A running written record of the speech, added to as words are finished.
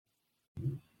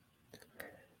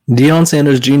Deion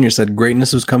Sanders Jr. said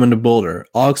greatness was coming to Boulder.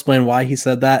 I'll explain why he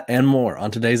said that and more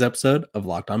on today's episode of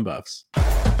Locked On Buffs.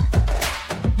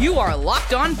 You are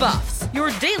Locked On Buffs,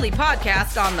 your daily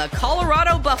podcast on the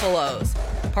Colorado Buffaloes.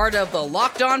 Part of the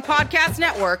Locked On Podcast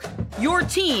Network, your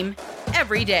team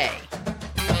every day.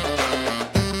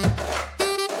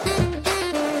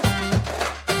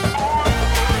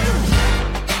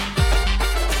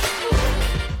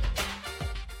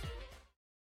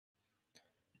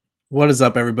 What is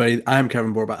up, everybody? I'm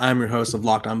Kevin Borba. I'm your host of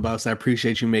Locked On Buffs. I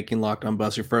appreciate you making Locked On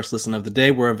Buffs your first listen of the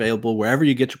day. We're available wherever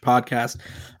you get your podcast.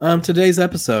 Today's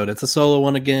episode, it's a solo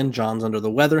one again. John's under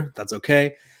the weather. That's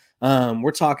okay.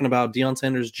 We're talking about Deion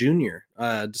Sanders Jr.,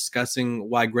 discussing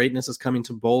why greatness is coming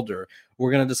to Boulder.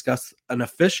 We're going to discuss an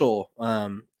official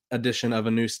addition of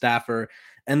a new staffer.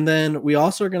 And then we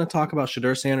also are going to talk about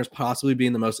Deion Sanders possibly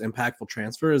being the most impactful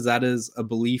transfer, as that is a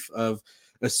belief of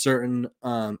a certain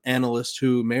analyst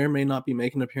who may or may not be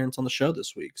making an appearance on the show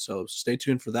this week. So stay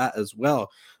tuned for that as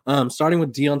well. Starting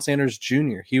with Deion Sanders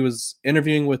Jr., he was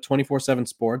interviewing with 24/7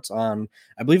 Sports on,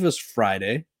 I believe it was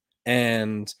Friday,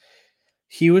 and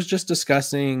he was just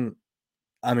discussing,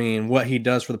 what he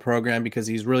does for the program, because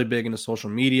he's really big into social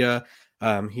media.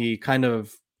 He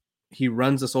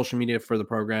runs the social media for the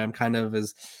program, kind of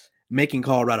is making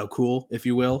Colorado cool, if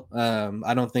you will.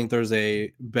 I don't think there's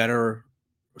a better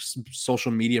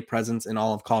social media presence in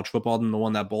all of college football than the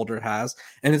one that Boulder has,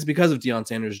 and it's because of Deion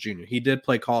Sanders Jr. He did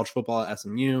play college football at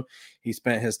SMU. He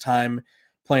spent his time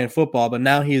playing football, but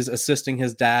now he's assisting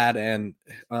his dad and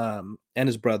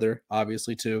his brother,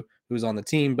 obviously, too, who's on the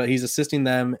team, but he's assisting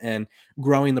them and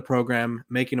growing the program,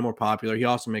 making it more popular. He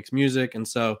also makes music, and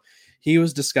so he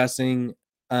was discussing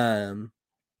what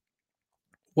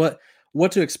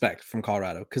to expect from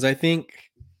Colorado, because I think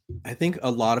a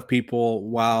lot of people,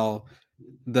 while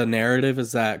the narrative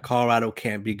is that Colorado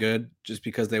can't be good just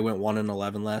because they went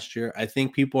 1-11 last year, I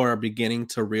think people are beginning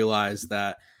to realize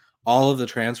that all of the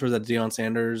transfers that Deion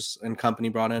Sanders and company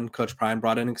brought in, Coach Prime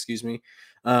brought in, they're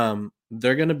all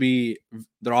going to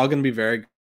be very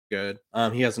good.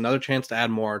 He has another chance to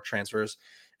add more transfers,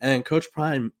 and Coach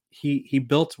Prime, he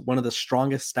built one of the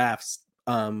strongest staffs,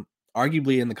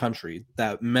 arguably in the country,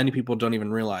 that many people don't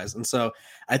even realize. And so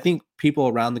I think people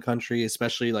around the country,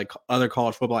 especially like other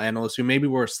college football analysts who maybe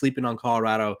were sleeping on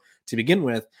Colorado to begin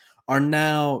with, are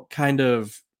now kind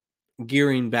of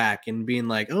gearing back and being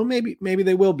like, oh, maybe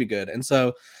they will be good. And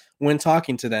so when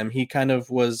talking to them, he kind of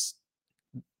was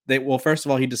first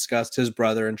of all, he discussed his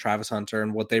brother and Travis Hunter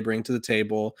and what they bring to the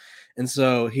table. And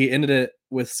so he ended it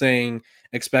with saying,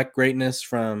 expect greatness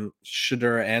from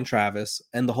Shedeur and Travis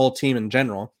and the whole team in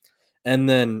general. And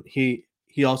then he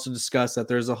also discussed that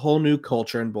there's a whole new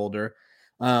culture in Boulder,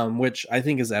 which I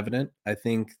think is evident. I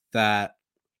think that,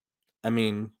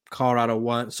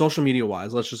 Colorado social media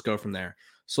wise, let's just go from there.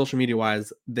 Social media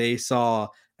wise, they saw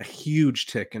a huge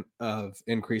tick of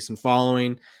increase in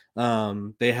following.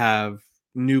 They have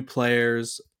new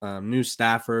players, new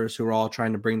staffers who are all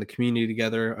trying to bring the community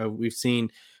together. We've seen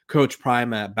Coach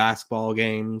Prime at basketball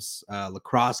games,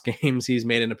 lacrosse games he's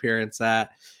made an appearance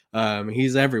at.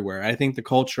 He's everywhere. I think the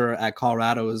culture at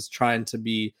Colorado is trying to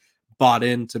be bought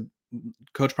into.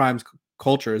 Coach Prime's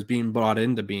culture is being brought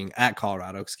into being at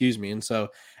Colorado, and so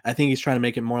I think he's trying to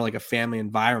make it more like a family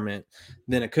environment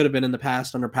than it could have been in the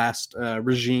past under past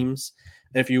regimes,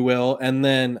 if you will. And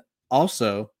then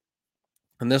also,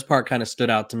 and this part kind of stood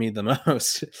out to me the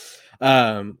most.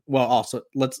 Also,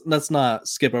 let's not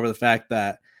skip over the fact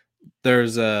that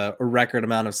there's a record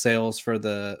amount of sales for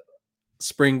the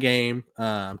spring game.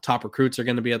 Top recruits are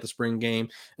going to be at the spring game.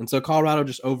 And so Colorado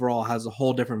just overall has a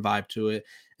whole different vibe to it.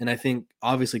 And I think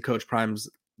obviously Coach Prime's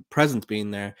presence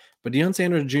being there, but Deion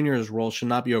Sanders Jr.'s role should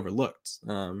not be overlooked.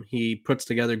 He puts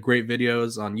together great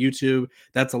videos on YouTube.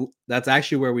 That's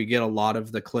actually where we get a lot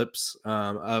of the clips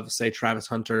of, say, Travis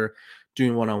Hunter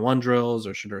doing one-on-one drills,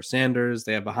 or Shedeur Sanders.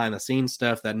 They have behind the scenes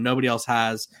stuff that nobody else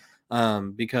has,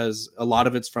 because a lot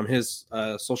of it's from his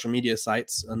social media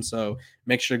sites. And so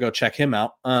make sure to go check him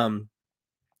out.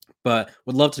 But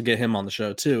would love to get him on the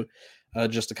show too,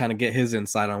 just to kind of get his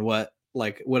insight on what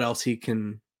else he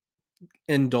can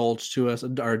indulge to us,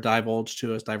 or divulge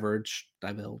to us, divulge,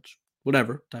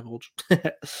 whatever, divulge.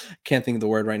 Can't think of the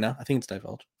word right now. I think it's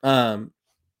divulge.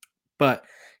 But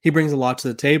he brings a lot to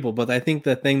the table. But I think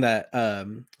the thing that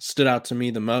stood out to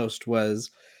me the most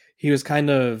was he was kind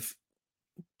of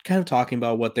talking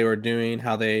about what they were doing,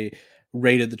 how they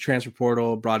rated the transfer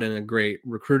portal, brought in a great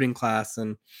recruiting class.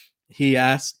 And he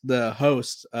asked the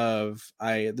host of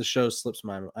the show slips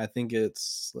my mind. I think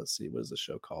it's, let's see, what is the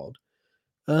show called?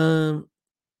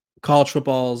 college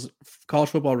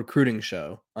football recruiting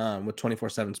show with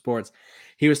 24/7 Sports.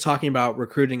 He was talking about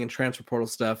recruiting and transfer portal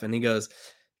stuff, and he goes,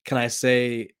 "Can I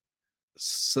say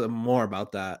some more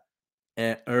about that?"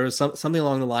 Or something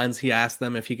along the lines. He asked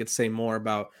them if he could say more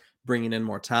about bringing in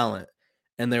more talent,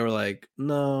 and they were like,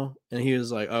 "No," and he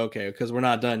was like, "Okay, because we're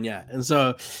not done yet." And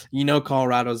so,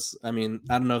 Colorado's. I mean,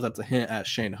 I don't know if that's a hint at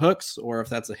Shane Hooks or if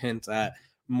that's a hint at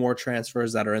more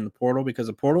transfers that are in the portal, because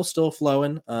the portal's still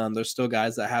flowing. There's still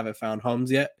guys that haven't found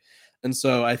homes yet, and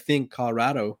so I think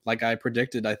Colorado, like I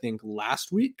predicted, I think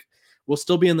last week, will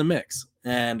still be in the mix,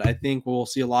 and I think we'll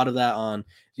see a lot of that on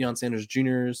Deion Sanders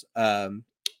Jr.'s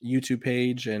YouTube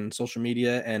page and social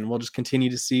media, and we'll just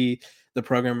continue to see the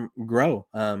program grow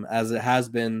as it has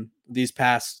been these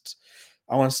past,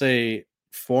 I want to say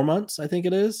 4 months. I think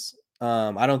it is.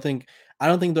 I don't think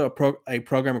a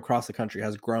program across the country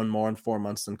has grown more in 4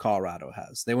 months than Colorado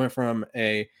has. They went from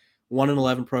a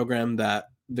 1-11 program that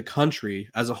the country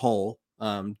as a whole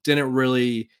didn't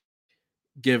really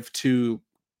give two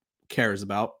cares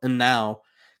about, and now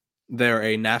they're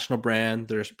a national brand.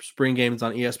 There's spring games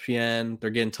on ESPN. They're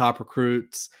getting top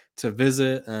recruits to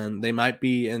visit, and they might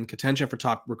be in contention for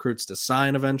top recruits to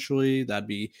sign eventually. That'd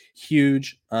be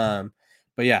huge. But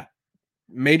yeah,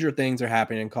 major things are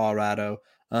happening in Colorado.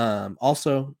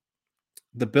 Also,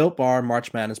 the Built Bar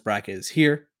March Madness bracket is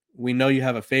here. We know you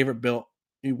have a favorite bar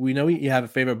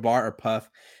or puff,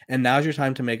 and now's your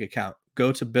time to make it count.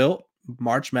 Go to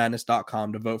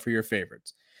builtmarchmadness.com to vote for your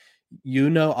favorites.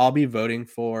 I'll be voting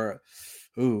for,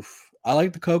 I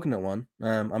like the coconut one.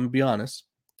 I'm gonna be honest.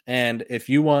 And if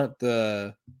you want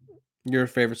your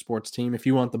favorite sports team, if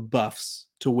you want the Buffs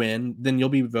to win, then you'll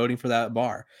be voting for that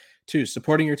bar too.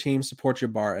 Supporting your team, support your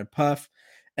bar and puff.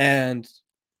 And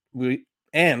when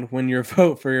you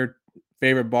vote for your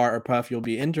favorite bar or puff, you'll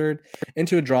be entered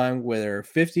into a drawing where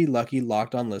 50 lucky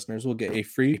Locked On listeners will get a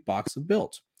free box of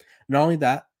Built. Not only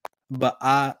that, but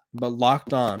one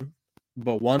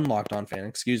Locked On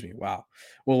fan,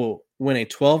 will win a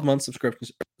 12-month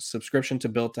subscription to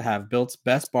Built to have Built's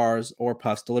best bars or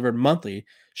puffs delivered monthly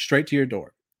straight to your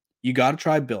door. You got to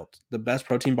try Built, the best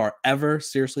protein bar ever.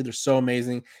 Seriously, they're so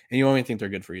amazing, and you only think they're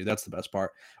good for you. That's the best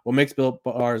part. What makes Built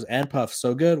bars and puffs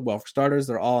so good? Well, for starters,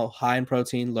 they're all high in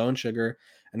protein, low in sugar,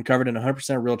 and covered in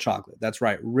 100% real chocolate. That's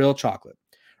right, real chocolate.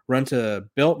 Run to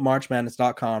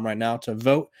builtmarchmadness.com right now to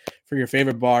vote for your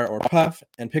favorite bar or puff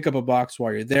and pick up a box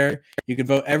while you're there. You can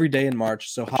vote every day in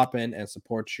March, so hop in and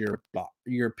support your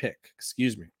pick.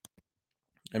 Excuse me.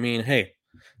 I mean, hey,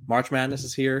 March Madness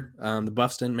is here. The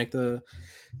Buffs didn't make the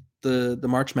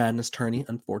March Madness tourney,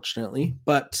 unfortunately,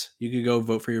 but you could go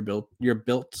vote for your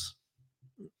built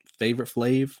favorite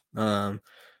flav.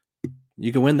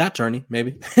 You can win that tourney,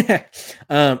 maybe.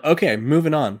 Okay,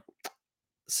 moving on.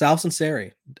 Sal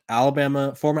Sunseri,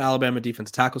 former Alabama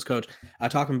defensive tackles coach. I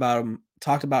talked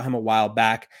about him a while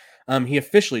back. He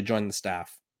officially joined the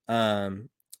staff. And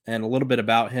a little bit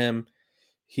about him.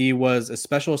 He was a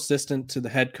special assistant to the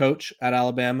head coach at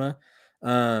Alabama.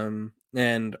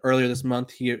 And earlier this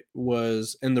month, he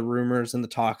was in the rumors and the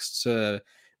talks to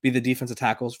be the defensive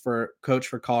tackles coach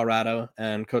for Colorado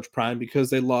and Coach Prime, because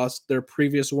they lost their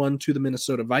previous one to the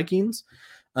Minnesota Vikings.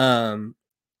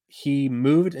 He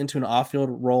moved into an off-field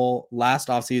role last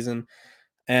offseason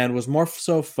and was more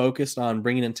so focused on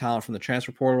bringing in talent from the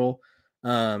transfer portal.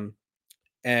 And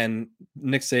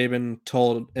Nick Saban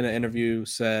told in an interview,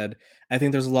 said, "I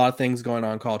think there's a lot of things going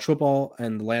on in college football,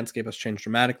 and the landscape has changed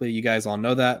dramatically. You guys all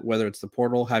know that, whether it's the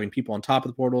portal, having people on top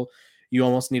of the portal, you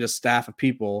almost need a staff of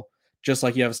people, just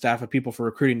like you have a staff of people for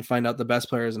recruiting to find out the best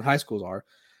players in high schools are.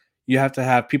 You have to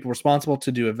have people responsible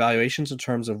to do evaluations in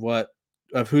terms of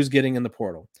who's getting in the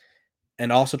portal,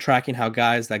 and also tracking how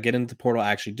guys that get into the portal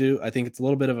actually do. I think it's a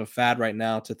little bit of a fad right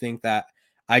now to think that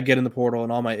I get in the portal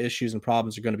and all my issues and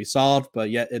problems are going to be solved, but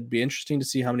yet it'd be interesting to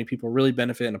see how many people really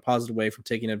benefit in a positive way from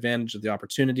taking advantage of the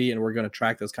opportunity, and we're going to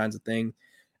track those kinds of things."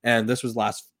 And this was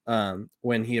last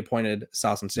when he appointed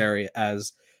Sal Sunseri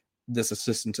as this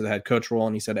assistant to the head coach role,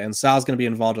 and he said, and Sal's going to be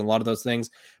involved in a lot of those things,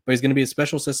 but he's going to be a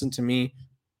special assistant to me,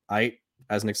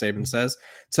 as Nick Saban says,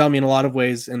 tell me in a lot of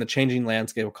ways in the changing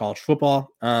landscape of college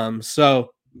football.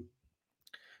 So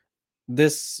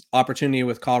this opportunity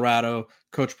with Colorado,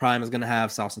 Coach Prime is going to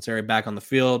have Sal Sunseri back on the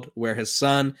field, where his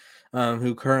son,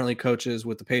 who currently coaches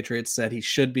with the Patriots, said he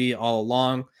should be all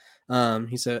along.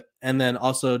 He said, and then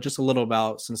also just a little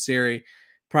about Sunseri.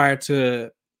 Prior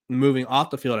to moving off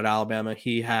the field at Alabama,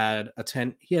 he had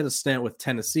a stint with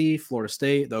Tennessee, Florida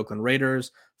State, the Oakland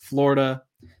Raiders, Florida,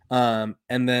 and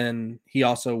then he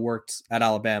also worked at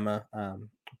Alabama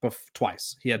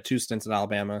twice. He had 2 stints at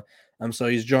Alabama. So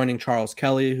he's joining Charles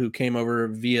Kelly, who came over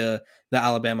via the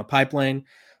Alabama pipeline.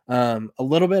 A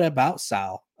little bit about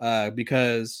Sal,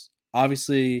 because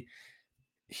obviously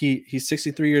he's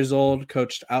 63 years old,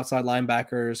 coached outside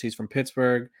linebackers. He's from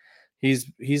Pittsburgh. He's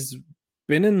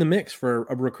been in the mix for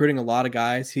recruiting a lot of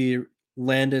guys. He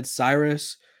landed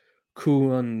Cyrus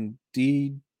DiGio.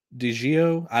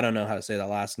 I don't know how to say that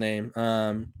last name.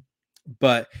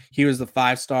 But he was the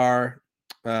 5-star,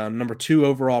 number 2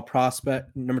 overall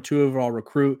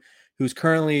recruit, who's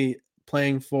currently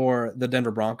playing for the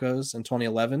Denver Broncos in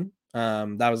 2011.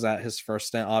 That was at his first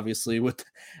stint, obviously,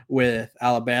 with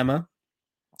Alabama.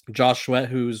 Josh Sweat,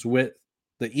 who's with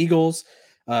the Eagles,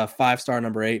 5-star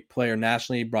number 8 player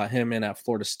nationally, brought him in at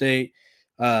Florida State.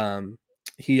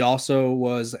 He also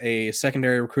was a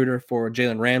secondary recruiter for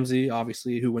Jalen Ramsey,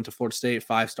 obviously, who went to Florida State,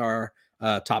 5-star,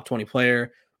 top 20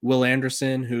 player. Will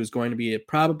Anderson, who's going to be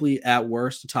probably at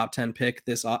worst a top 10 pick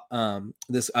this upcoming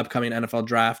NFL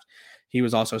draft. He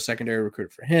was also a secondary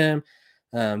recruit for him.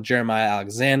 Jeremiah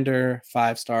Alexander,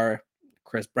 5-star.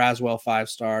 Chris Braswell,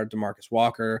 5-star. DeMarcus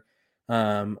Walker.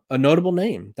 A notable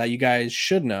name that you guys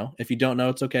should know. If you don't know,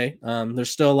 it's okay.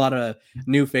 There's still a lot of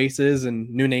new faces and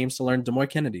new names to learn. Demoy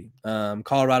Kennedy,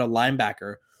 Colorado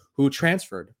linebacker who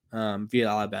transferred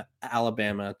via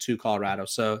Alabama to Colorado.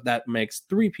 So that makes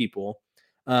 3 people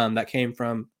that came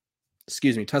from,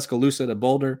 Tuscaloosa to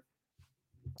Boulder.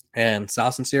 And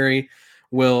Sal Sunseri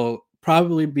will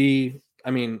probably be,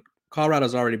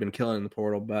 Colorado's already been killing in the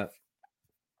portal, but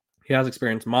he has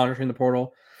experience monitoring the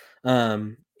portal.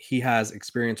 He has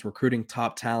experience recruiting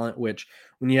top talent, which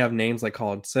when you have names like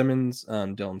Colin Simmons,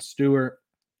 Dylan Stewart,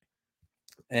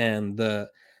 and the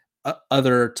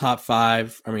other top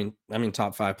 5,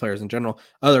 top 5 players in general,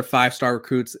 other 5-star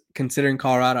recruits, considering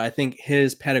Colorado, I think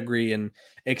his pedigree and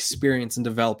experience in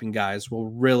developing guys will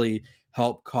really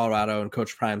help Colorado and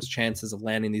Coach Prime's chances of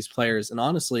landing these players. And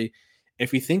honestly,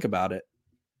 if you think about it,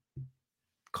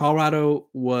 Colorado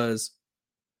was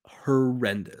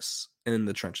horrendous in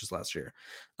the trenches last year.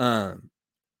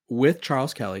 With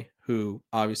Charles Kelly, who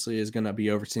obviously is going to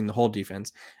be overseeing the whole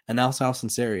defense, and now Sal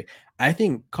Sunseri, I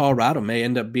think Colorado may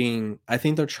end up being, I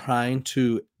think they're trying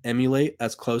to emulate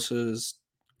as close as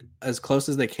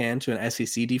they can to an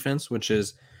SEC defense, which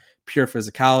is pure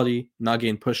physicality, not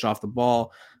getting pushed off the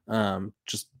ball,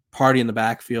 just party in the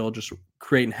backfield, just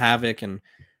creating havoc and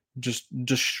just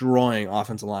destroying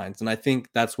offensive lines. And I think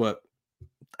that's what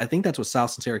Sal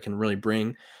Sunseri can really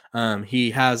bring.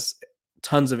 He has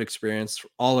tons of experience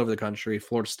all over the country: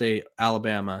 Florida State,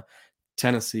 Alabama,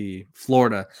 Tennessee,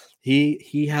 Florida.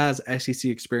 He has SEC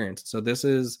experience. So this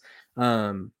is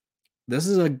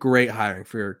a great hiring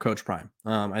for Coach Prime.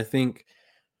 I think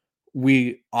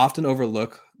we often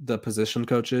overlook the position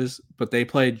coaches, but they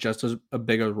play just as a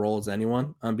big a role as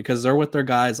anyone, because they're with their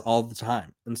guys all the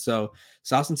time. And so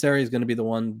Sal Sunseri is going to be the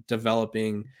one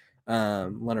developing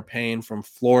Leonard Payne from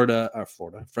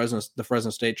the Fresno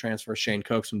State transfer, Shane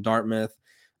Cooks from Dartmouth,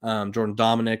 Jordan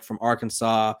Dominic from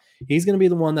Arkansas. He's going to be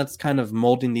the one that's kind of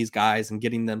molding these guys and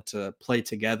getting them to play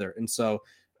together. And so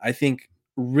I think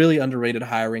really underrated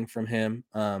hiring from him.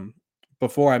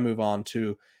 Before I move on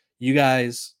to, you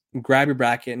guys grab your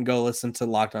bracket and go listen to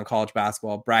Locked On College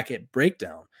Basketball Bracket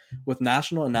Breakdown with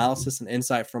national analysis and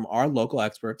insight from our local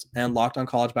experts. And Locked On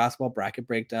College Basketball Bracket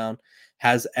Breakdown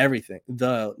has everything.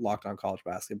 The Locked On College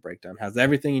Basketball Breakdown has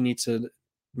everything you need to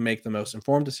make the most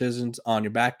informed decisions on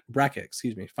your bracket.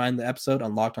 Find the episode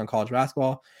on Locked On College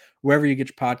Basketball wherever you get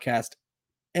your podcast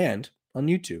and on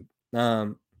YouTube.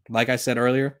 Like I said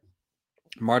earlier,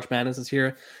 March Madness is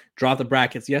here. Dropped the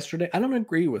brackets yesterday. I'm going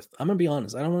to be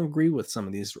honest, I don't agree with some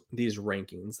of these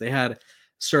rankings. They had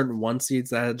certain 1 seeds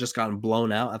that had just gotten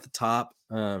blown out at the top.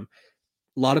 A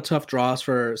lot of tough draws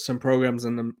for some programs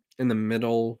in the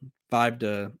middle 5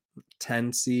 to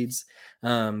 10 seeds.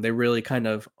 They really kind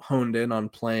of honed in on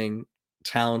playing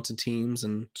talented teams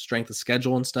and strength of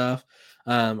schedule and stuff.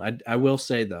 I will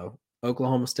say though,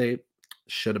 Oklahoma State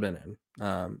should have been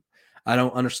in. I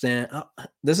don't understand.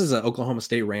 This is an Oklahoma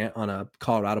State rant on a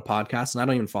Colorado podcast, and I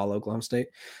don't even follow Oklahoma State.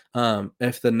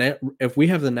 If we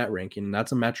have the net ranking, and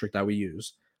that's a metric that we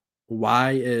use,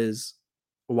 why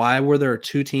were there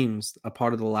 2 teams a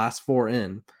part of the last 4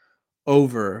 in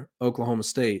over Oklahoma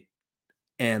State,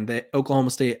 and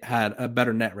Oklahoma State had a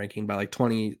better net ranking by like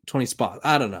 20 spots?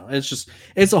 I don't know.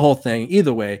 It's a whole thing.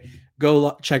 Either way,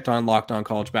 go check on Locked On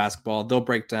College Basketball. They'll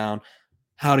break down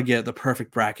how to get the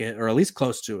perfect bracket, or at least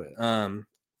close to it.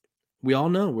 We all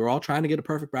know we're all trying to get a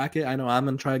perfect bracket. I know I'm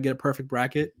going to try to get a perfect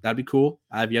bracket. That'd be cool.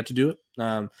 I've yet to do it.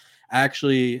 I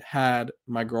actually had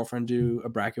my girlfriend do a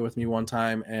bracket with me one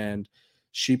time, and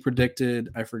she predicted,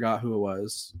 I forgot who it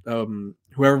was.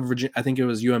 Whoever I think it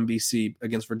was UMBC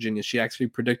against Virginia. She actually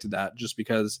predicted that just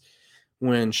because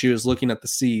when she was looking at the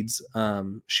seeds,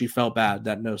 she felt bad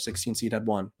that no 16 seed had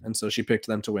won, and so she picked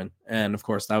them to win. And of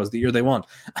course, that was the year they won.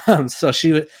 So she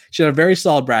had a very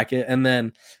solid bracket, and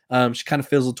then she kind of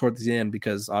fizzled towards the end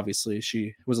because obviously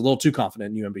she was a little too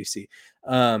confident in UMBC.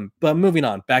 But moving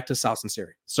on, back to South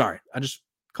Cincinnati. Sorry, I just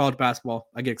college basketball.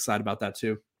 I get excited about that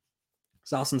too.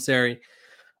 South Cincinnati.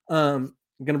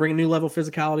 Going to bring a new level of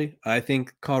physicality. I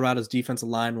think Colorado's defensive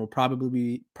line will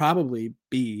probably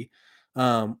be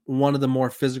one of the more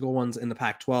physical ones in the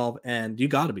Pac-12, and you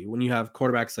got to be when you have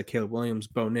quarterbacks like Caleb Williams,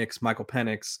 Bo Nix, Michael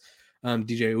Penix,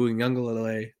 DJ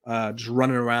Uiagalelei, just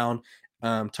running around,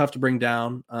 tough to bring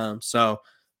down. So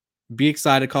be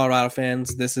excited, Colorado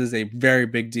fans. This is a very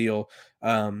big deal,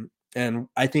 and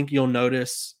I think you'll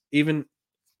notice even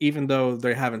though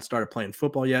they haven't started playing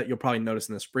football yet, you'll probably notice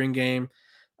in the spring game.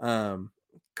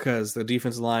 Because the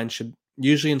defensive line should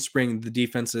usually in spring, the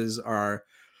defenses are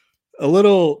a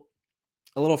little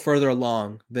further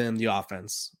along than the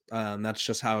offense. That's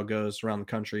just how it goes around the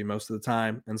country most of the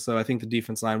time. And so I think the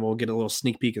defense line will get a little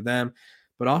sneak peek of them,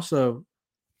 but also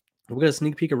we'll get a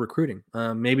sneak peek of recruiting.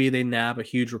 Maybe they nab a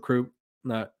huge recruit,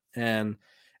 and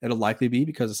it'll likely be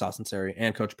because of South Cincinnati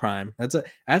and Coach Prime. That's a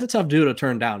tough duo to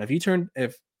turn down.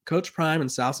 If Coach Prime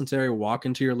and South Cincinnati walk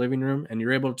into your living room and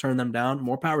you're able to turn them down,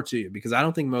 more power to you, because I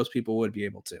don't think most people would be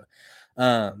able to.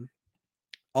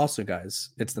 Also, guys,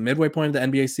 it's the midway point of the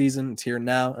NBA season. It's here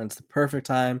now, and it's the perfect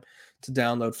time to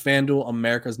download FanDuel,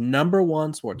 America's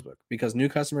 #1 sportsbook, because new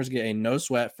customers get a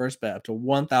no-sweat first bet up to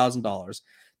 $1,000.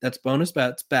 That's bonus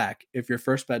bets back if your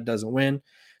first bet doesn't win.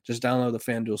 Just download the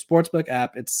FanDuel Sportsbook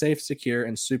app. It's safe, secure,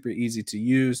 and super easy to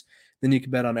use. Then you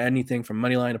can bet on anything from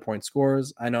money line to point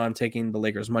scores. I know I'm taking the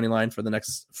Lakers money line for the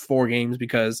next 4 games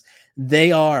because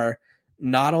they are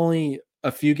not only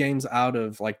a few games out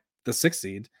of like the 6th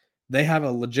seed, they have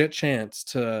a legit chance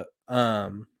to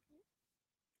kind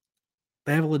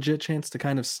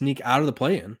of sneak out of the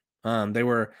play-in. They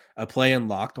were a play-in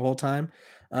lock the whole time.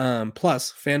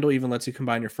 Plus, FanDuel even lets you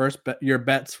combine your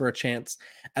bets for a chance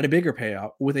at a bigger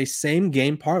payout with a same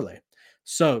game parlay.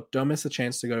 So don't miss the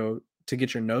chance to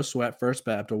get your no sweat first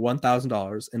bet up to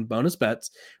 $1,000 in bonus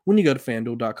bets when you go to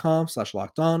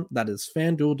FanDuel.com/lockedon. That is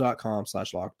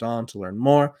FanDuel.com/lockedon to learn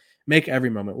more. Make every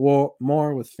moment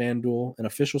more with FanDuel, an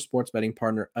official sports betting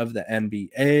partner of the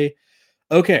NBA.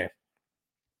 Okay.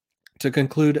 To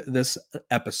conclude this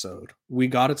episode, we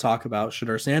got to talk about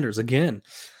Shedeur Sanders again.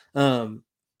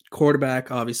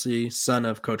 Quarterback, obviously, son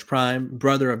of Coach Prime,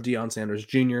 brother of Deion Sanders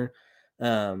Jr.,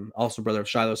 also brother of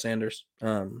Shiloh Sanders.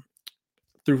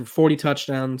 Threw 40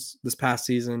 touchdowns this past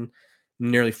season,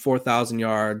 nearly 4,000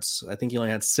 yards. I think he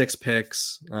only had 6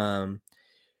 picks.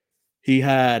 He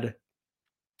had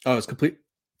it's complete.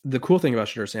 The cool thing about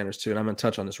Shedeur Sanders, too, and I'm going to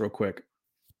touch on this real quick.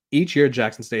 Each year,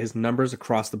 Jackson State, his numbers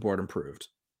across the board improved.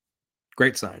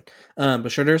 Great sign. But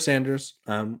Shedeur Sanders,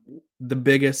 the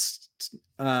biggest,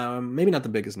 maybe not the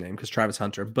biggest name because Travis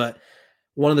Hunter, but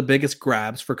one of the biggest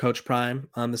grabs for Coach Prime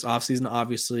this offseason.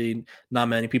 Obviously, not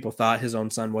many people thought his own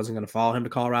son wasn't going to follow him to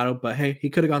Colorado, but hey, he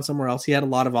could have gone somewhere else. He had a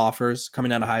lot of offers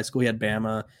coming out of high school. He had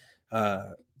Bama,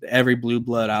 every blue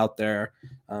blood out there.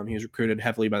 He was recruited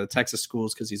heavily by the Texas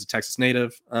schools because he's a Texas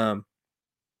native. But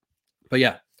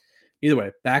yeah, either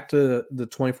way, back to the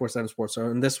 24/7 Sports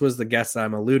Zone, and this was the guest that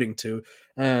I'm alluding to.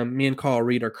 Me and Carl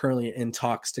Reed are currently in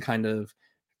talks to kind of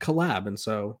collab, and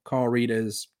so Carl Reed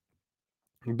has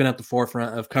been at the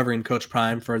forefront of covering Coach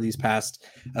Prime for these past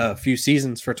few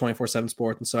seasons for 24/7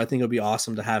 Sports, and so I think it'll be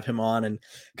awesome to have him on and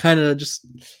kind of just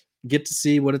get to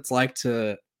see what it's like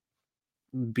to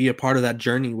be a part of that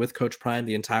journey with Coach Prime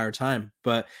the entire time.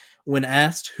 But when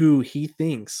asked who he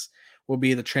thinks will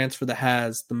be the transfer that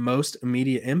has the most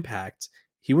immediate impact,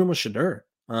 he went with Shedeur,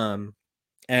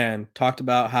 and talked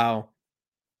about how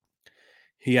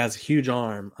he has a huge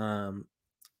arm,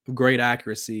 great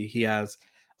accuracy. He has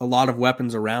a lot of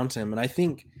weapons around him. And I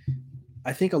think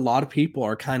a lot of people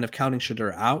are kind of counting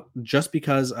Shedeur out just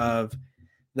because of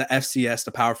the FCS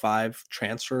to Power 5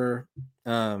 transfer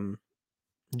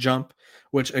jump,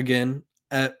 which again,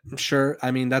 sure.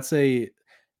 I mean,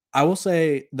 I will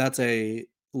say that's a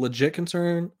legit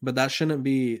concern, but that shouldn't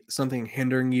be something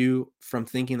hindering you from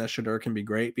thinking that Shedeur can be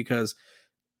great, because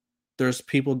there's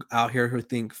people out here who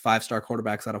think 5-star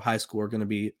quarterbacks out of high school are going to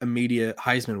be immediate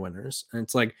Heisman winners. And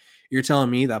it's like, you're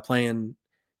telling me that playing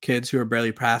kids who are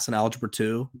barely passing Algebra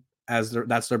 2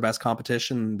 that's their best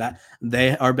competition, that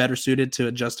they are better suited to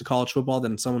adjust to college football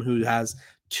than someone who has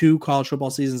 2 college football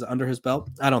seasons under his belt?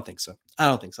 I don't think so.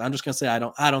 I'm just going to say I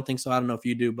don't think so. I don't know if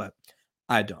you do, but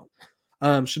I don't.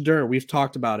 Shedeur, we've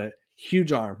talked about it.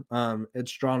 Huge arm.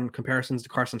 It's drawn comparisons to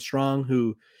Carson Strong,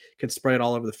 who could spread it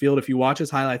all over the field. If you watch his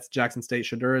highlights at Jackson State,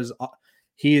 Shedeur is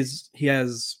he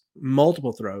has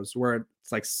multiple throws where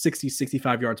it's like 60,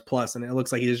 65 yards plus, and it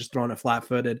looks like he's just throwing it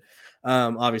flat-footed.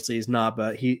 Obviously he's not,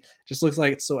 but he just looks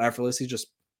like it's so effortless. He just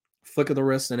flick of the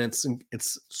wrist and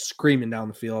it's screaming down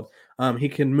the field. He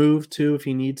can move too if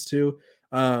he needs to.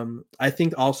 I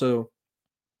think also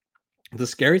the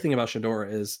scary thing about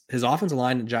Shedeur is his offensive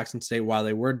line in Jackson State, while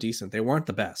they were decent, they weren't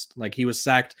the best. Like, he was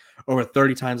sacked over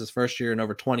 30 times his first year and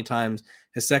over 20 times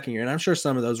his second year. And I'm sure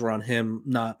some of those were on him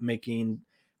not making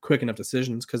quick enough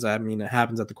decisions, because, I mean, it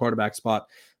happens at the quarterback spot.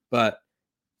 But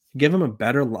give him a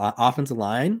better offensive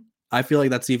line, I feel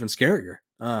like that's even scarier.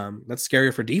 That's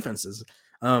scarier for defenses.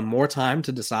 More time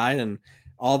to decide, and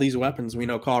all these weapons we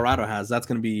know Colorado has, that's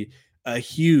going to be a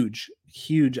huge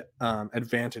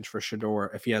advantage for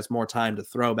Shedeur if he has more time to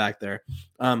throw back there.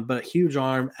 But a huge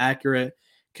arm, accurate,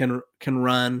 can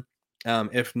run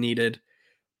if needed.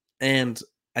 And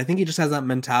I think he just has that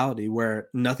mentality where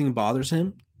nothing bothers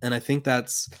him. And I think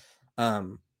that's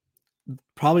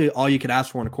probably all you could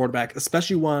ask for in a quarterback,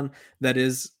 especially one that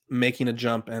is making a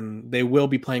jump, and they will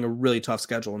be playing a really tough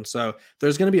schedule. And so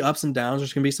there's going to be ups and downs.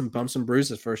 There's going to be some bumps and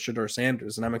bruises for Shedeur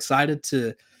Sanders. And I'm excited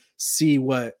to see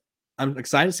him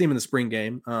in the spring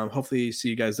game. Hopefully see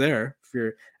you guys there. If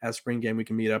you're at a spring game, we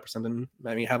can meet up or something.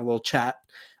 Maybe have a little chat.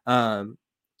 But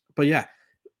yeah,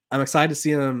 I'm excited to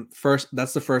see him first.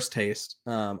 That's the first taste.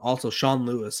 Also, Sean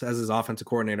Lewis as his offensive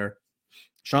coordinator.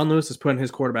 Sean Lewis is putting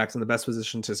his quarterbacks in the best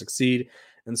position to succeed.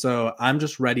 And so I'm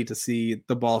just ready to see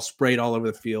the ball sprayed all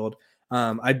over the field.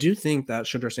 I do think that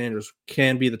Shedeur Sanders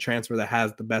can be the transfer that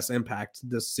has the best impact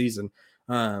this season.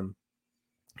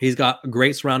 He's got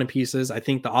great surrounding pieces. I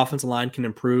think the offensive line can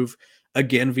improve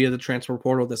again via the transfer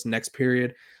portal this next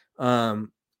period. A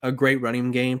great running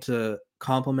game to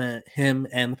complement him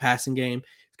and the passing game.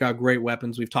 He's got great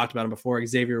weapons. We've talked about him before.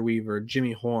 Xavier Weaver,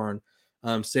 Jimmy Horn,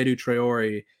 Seydou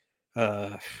Traore.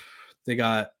 They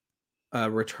got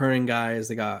returning guys.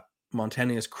 They got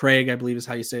Montanius Craig, I believe is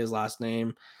how you say his last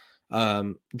name.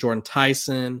 Jordan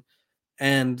Tyson,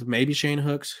 and maybe Shane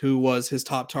Hooks, who was his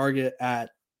top target at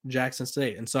Jackson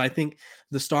State. And so I think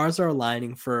the stars are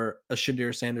aligning for a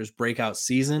Shedeur Sanders breakout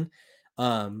season.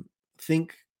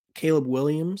 Think Caleb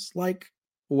Williams,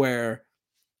 where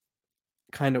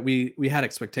kind of we had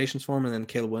expectations for him, and then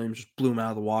Caleb Williams just blew him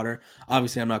out of the water.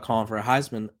 Obviously, I'm not calling for a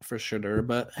Heisman for Shedeur,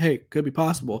 but hey, could be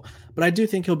possible. But I do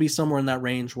think he'll be somewhere in that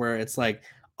range where it's like,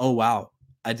 oh wow,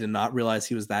 I did not realize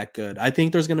he was that good. I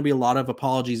think there's going to be a lot of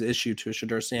apologies issued to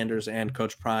Shedeur Sanders and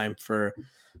Coach Prime for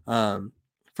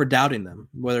doubting them,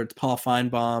 whether it's Paul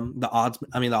Feinbaum. The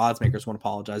odds makers won't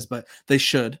apologize, but they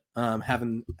should.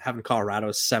 Having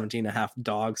Colorado's 17.5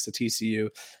 dogs to TCU,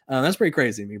 that's pretty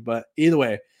crazy to me. But either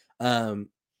way,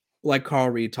 like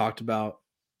Carl Reed talked about,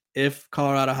 if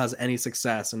Colorado has any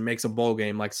success and makes a bowl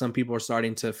game, like some people are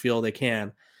starting to feel they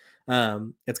can,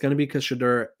 it's going to be because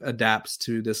Shedeur adapts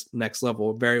to this next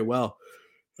level very well.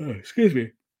 Excuse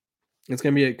me. It's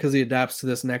going to be because he adapts to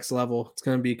this next level. It's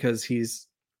going to be because he's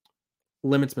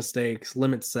limits mistakes,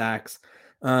 limits sacks,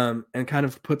 and kind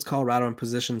of puts Colorado in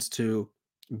positions to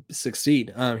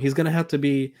succeed. He's going to have to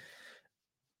be,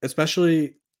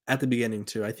 especially at the beginning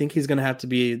too, I think he's going to have to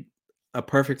be a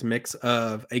perfect mix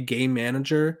of a game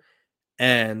manager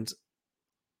and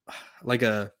like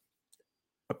a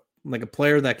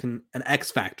player that can, an X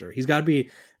factor. He's got to be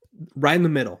right in the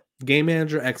middle, game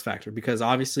manager, X factor, because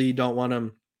obviously you don't want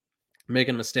him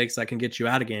making mistakes that can get you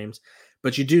out of games,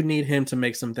 but you do need him to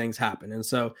make some things happen. And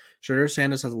so Shedeur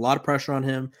Sanders has a lot of pressure on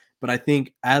him, but I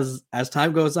think as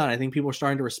time goes on, I think people are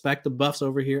starting to respect the Buffs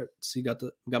over here. So you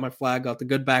got my flag, got the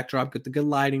good backdrop, got the good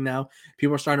lighting now.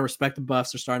 People are starting to respect the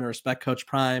Buffs. They're starting to respect Coach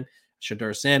Prime,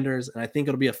 Shedeur Sanders, and I think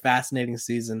it'll be a fascinating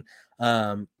season.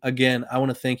 Again, I want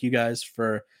to thank you guys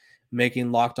for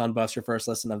making Locked On Buffs your first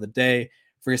listen of the day.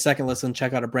 For your second listen,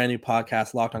 check out a brand new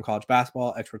podcast, Locked On College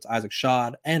Basketball. Experts Isaac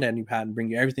Shad and Andy Patton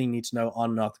bring you everything you need to know on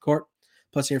and off the court.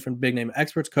 Plus, hear from big-name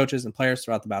experts, coaches, and players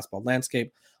throughout the basketball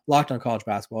landscape. Locked On College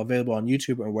Basketball, available on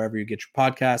YouTube or wherever you get your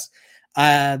podcasts.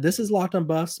 This is Locked On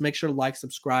Buffs. Make sure to like,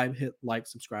 subscribe, hit like,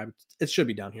 subscribe. It should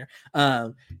be down here.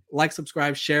 Like,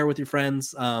 subscribe, share with your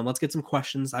friends. Let's get some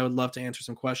questions. I would love to answer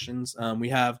some questions. We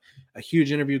have a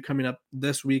huge interview coming up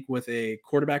this week with a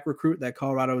quarterback recruit that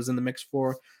Colorado is in the mix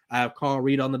for. I have Carl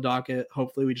Reed on the docket.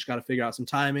 Hopefully, we just got to figure out some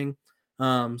timing.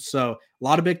 So a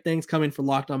lot of big things coming for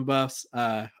Locked On Buffs.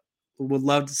 Would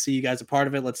love to see you guys a part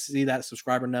of it. Let's see that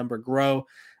subscriber number grow.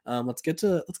 Let's get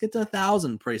to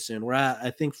 1,000 pretty soon. We're at,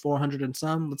 I think, 400 and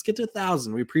some. Let's get to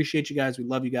 1,000. We appreciate you guys. We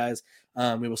love you guys.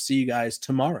 We will see you guys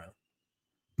tomorrow.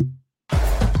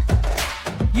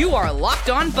 You are Locked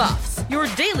On Buffs, your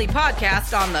daily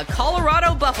podcast on the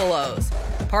Colorado Buffaloes,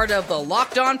 part of the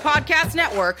Locked On Podcast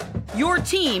Network, Your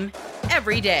team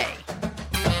every day.